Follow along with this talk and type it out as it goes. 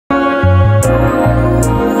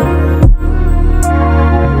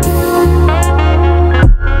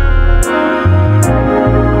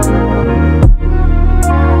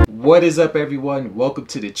What is up, everyone? Welcome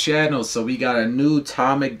to the channel. So we got a new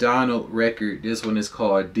MacDonald record. This one is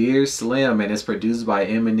called Dear Slim and it's produced by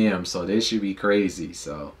Eminem. So this should be crazy.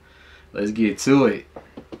 So let's get to it.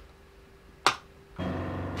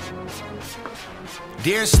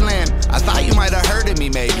 Dear Slim, I thought you might have heard of me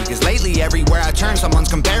maybe, cause lately everywhere I turn someone's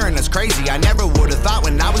comparing us crazy. I never would have thought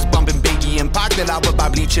when I was bumping Biggie and Pac that I would buy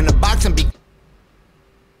bleach in a box and be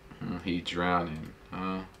he drowning,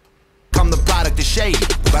 huh? I'm the product of shade,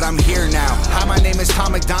 but I'm here now. Hi, my name is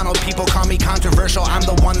MacDonald. People call me controversial. I'm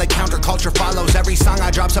the one that counterculture follows. Every song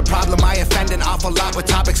I drop's a problem. I offend an awful lot with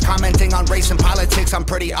topics commenting on race and politics. I'm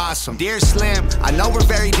pretty awesome. Dear Slim, I know we're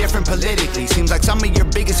very different politically. Seems like some of your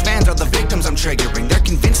biggest fans are the victims I'm triggering. They're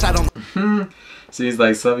convinced I don't. Seems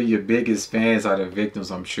like some of your biggest fans are the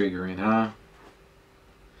victims I'm triggering, huh?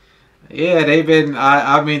 Yeah, they've been.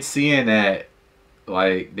 I've been seeing that.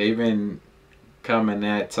 Like they've been coming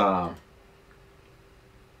at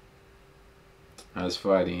That's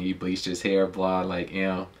funny. He bleached his hair blonde like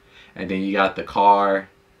M. And then you got the car,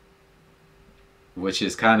 which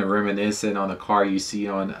is kind of reminiscent on the car you see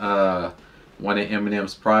on one of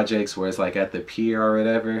Eminem's projects where it's like at the pier or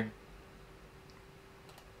whatever.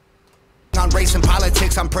 On race and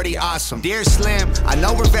politics, I'm pretty awesome. Dear Slim, I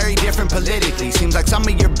know we're very different politically. Seems like some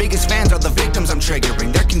of your biggest fans are the victims I'm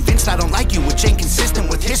triggering. They're convinced I don't like you, which ain't consistent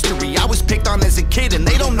with history. I was picked on as a kid and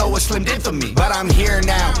they don't know what Slim did for me. But I'm here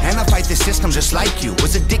now, and I fight the system just like you.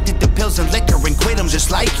 Was addicted to pills and liquor and quit them just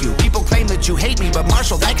like you. People claim that you hate me, but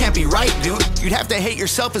Marshall, that can't be right, dude. You'd have to hate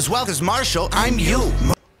yourself as well, cause Marshall, I'm you.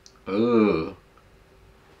 Ooh.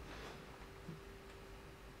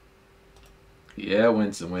 Yeah,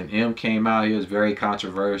 when M came out, he was very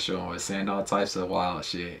controversial and was saying all types of wild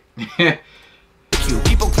shit.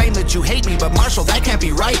 People claim that you hate me, but Marshall, that can't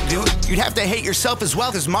be right, dude. You'd have to hate yourself as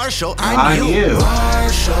well, cause Marshall, I'm you.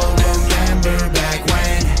 Marshall, remember back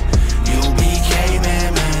when you became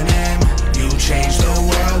Eminem. You changed the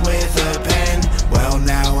world with a pen. Well,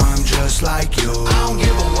 now I'm just like you. I don't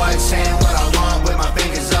give a what, saying what I want with my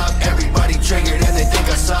fingers up. Everybody triggered and they think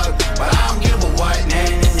I suck, but I don't give a what.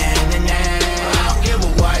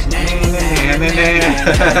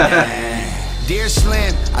 Dear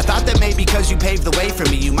Slim, I thought that maybe because you paved the way for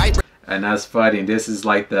me, you might. And that's funny. This is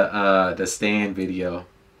like the Stan video,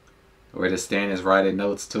 where the Stan is writing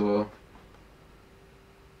notes to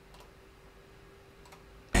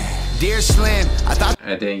him. Dear Slim, I thought.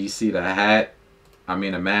 And then you see the hat. I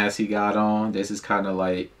mean, the mask he got on. This is kind of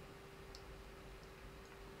like.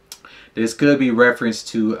 This could be reference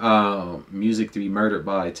to Music to Be Murdered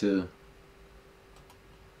By too.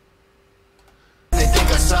 They think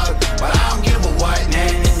I suck, but I don't give a what. I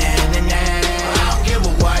don't give a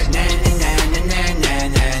what.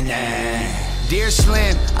 Dear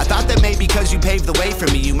Slim, I thought that maybe because you paved the way for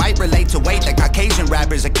me, you might relate to weight that Caucasian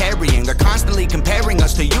rappers are carrying. They're constantly comparing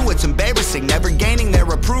us to you. It's embarrassing, never gaining their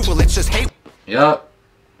approval. It's just hate. Yup,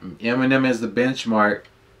 Eminem is the benchmark.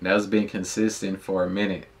 That's been consistent for a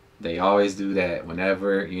minute. They always do that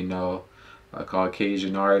whenever, you know, a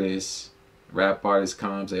Caucasian artist, rap artist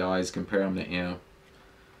comes, they always compare him to M.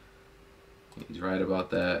 He's right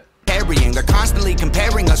about that. They're constantly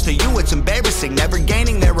comparing us to you. It's embarrassing, never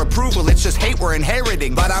gaining their approval. It's just hate we're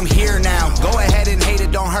inheriting. But I'm here now. Go ahead and hate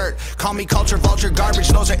it, don't hurt. Call me culture vulture, garbage.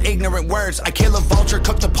 Those are ignorant words. I kill a vulture,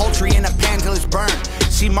 cook the poultry in a pan till it's burnt.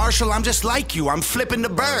 See, Marshall, I'm just like you. I'm flipping the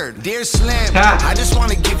bird. Dear Slim, I just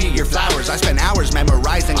want to give you your flowers. I spent hours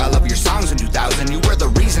memorizing all of your songs in 2000. You were the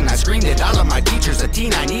reason I screamed at all of my teachers. A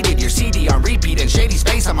teen, I needed your CD on repeat and Shady's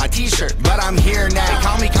face on my t-shirt. But I'm here now. They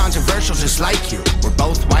call me controversial just like you. We're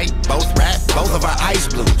both white, both rap, both of our eyes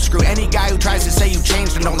blue. Screw any guy who tries to say you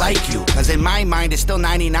changed and don't like you. Cause in my mind it's still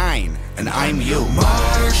 99, and I'm you.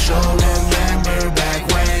 Marshall, remember back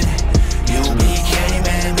when you became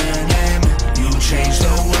Eminem. You changed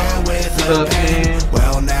the world with a pen.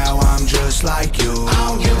 Well, now I'm just like you. I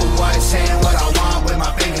don't give a what, saying what I want with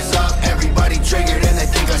my fingers up. Everybody triggered and they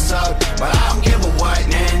think I suck, but I don't give a what. I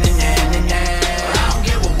don't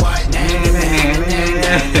give a what.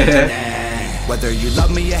 Whether you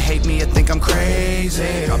love me or hate me, you think I'm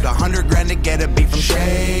crazy. Dropped 100 grand to get a beat from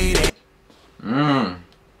Shady.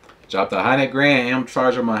 Dropped 100 grand. M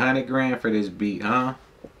charged him 100 grand for this beat, huh?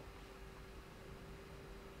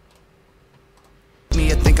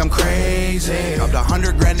 You think I'm crazy. Dropped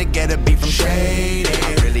 100 grand to get a beat from Shady.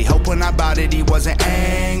 I really hope when I bought it he wasn't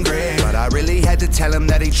angry, but I really had to tell him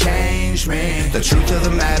that he changed me. The truth of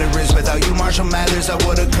the matter is, without you, Marshall Mathers, I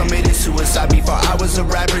would've committed suicide before I was a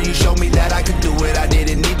rapper. You showed me that I could do it. I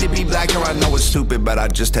didn't need to be black, or I know it's stupid, but I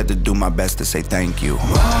just had to do my best to say thank you.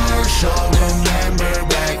 Marshall, remember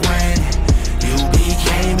back when you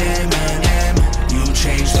became Eminem. You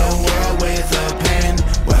changed the world with a pen.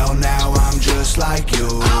 Well, now I'm just like you.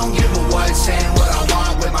 I don't give a what, saying what I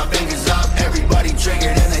want with my fingers up. Everybody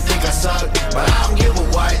triggered and they think I suck, but I don't give a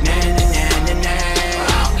what. Nah, nah, nah, nah, nah.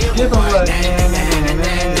 I don't give a what. Nah, nah, nah, nah,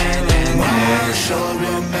 nah, nah, nah. I sure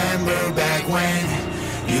remember back when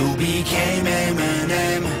you became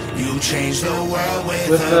Eminem. You changed the world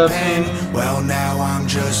with a pen. Well, now I'm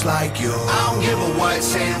just like you. I don't give a what,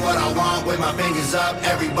 saying what I want with my fingers up.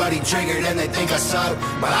 Everybody triggered and they think I suck,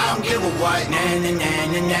 but I don't give a what. Nah, nah, nah,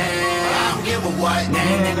 nah, nah. I don't give a what. Nah,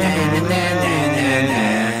 nah, nah, nah, nah, nah,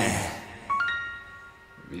 nah.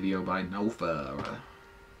 Video by Nofa.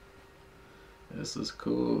 This is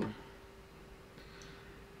cool.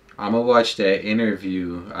 I'm gonna watch that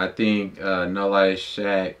interview. I think No Life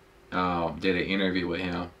Shaq did an interview with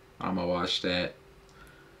him. I'm gonna watch that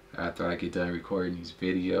after I get done recording these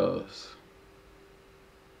videos.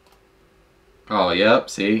 Oh,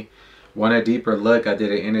 yep, see? Want a deeper look? I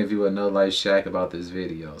did an interview with No Life Shaq about this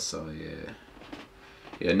video, so yeah.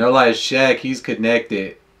 Yeah, No Life Shaq, he's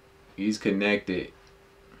connected. He's connected.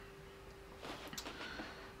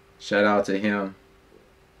 Shout out to him.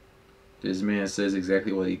 This man says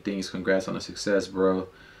exactly what he thinks. Congrats on the success, bro.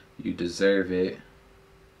 You deserve it.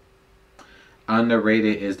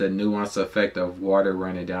 Underrated is the nuanced effect of water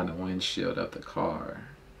running down the windshield of the car.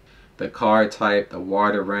 The car type, the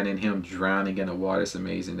water running, him drowning in the water. It's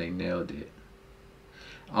amazing. They nailed it.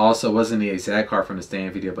 Also, wasn't the exact car from the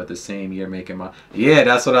Stand video, but the same year making my... Yeah,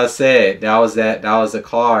 that's what I said. That was the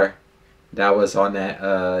car that was on that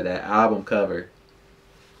that album cover.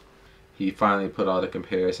 He finally put all the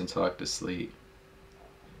comparison talk to sleep.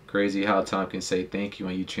 Crazy how Tom can say thank you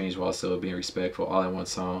when you change while still being respectful all in one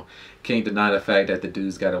song. Can't deny the fact that the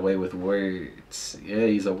dude's got away with words. Yeah,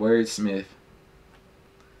 he's a wordsmith.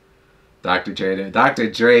 Dr. Dre.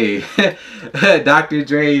 Dr. Dre. Dr.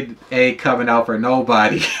 Dre ain't coming out for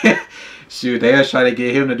nobody. Shoot, they was trying to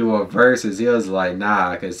get him to do a verses. He was like,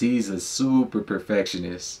 nah, because he's a super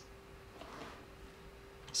perfectionist.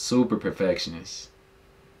 Super perfectionist.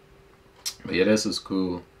 But yeah, this was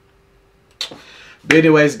cool. But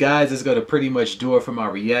anyways, guys, that's going to pretty much do it for my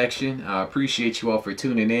reaction. I appreciate you all for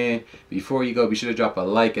tuning in. Before you go, be sure to drop a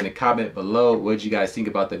like and a comment below. What did you guys think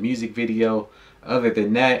about the music video? Other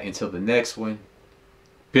than that, until the next one,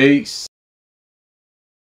 peace.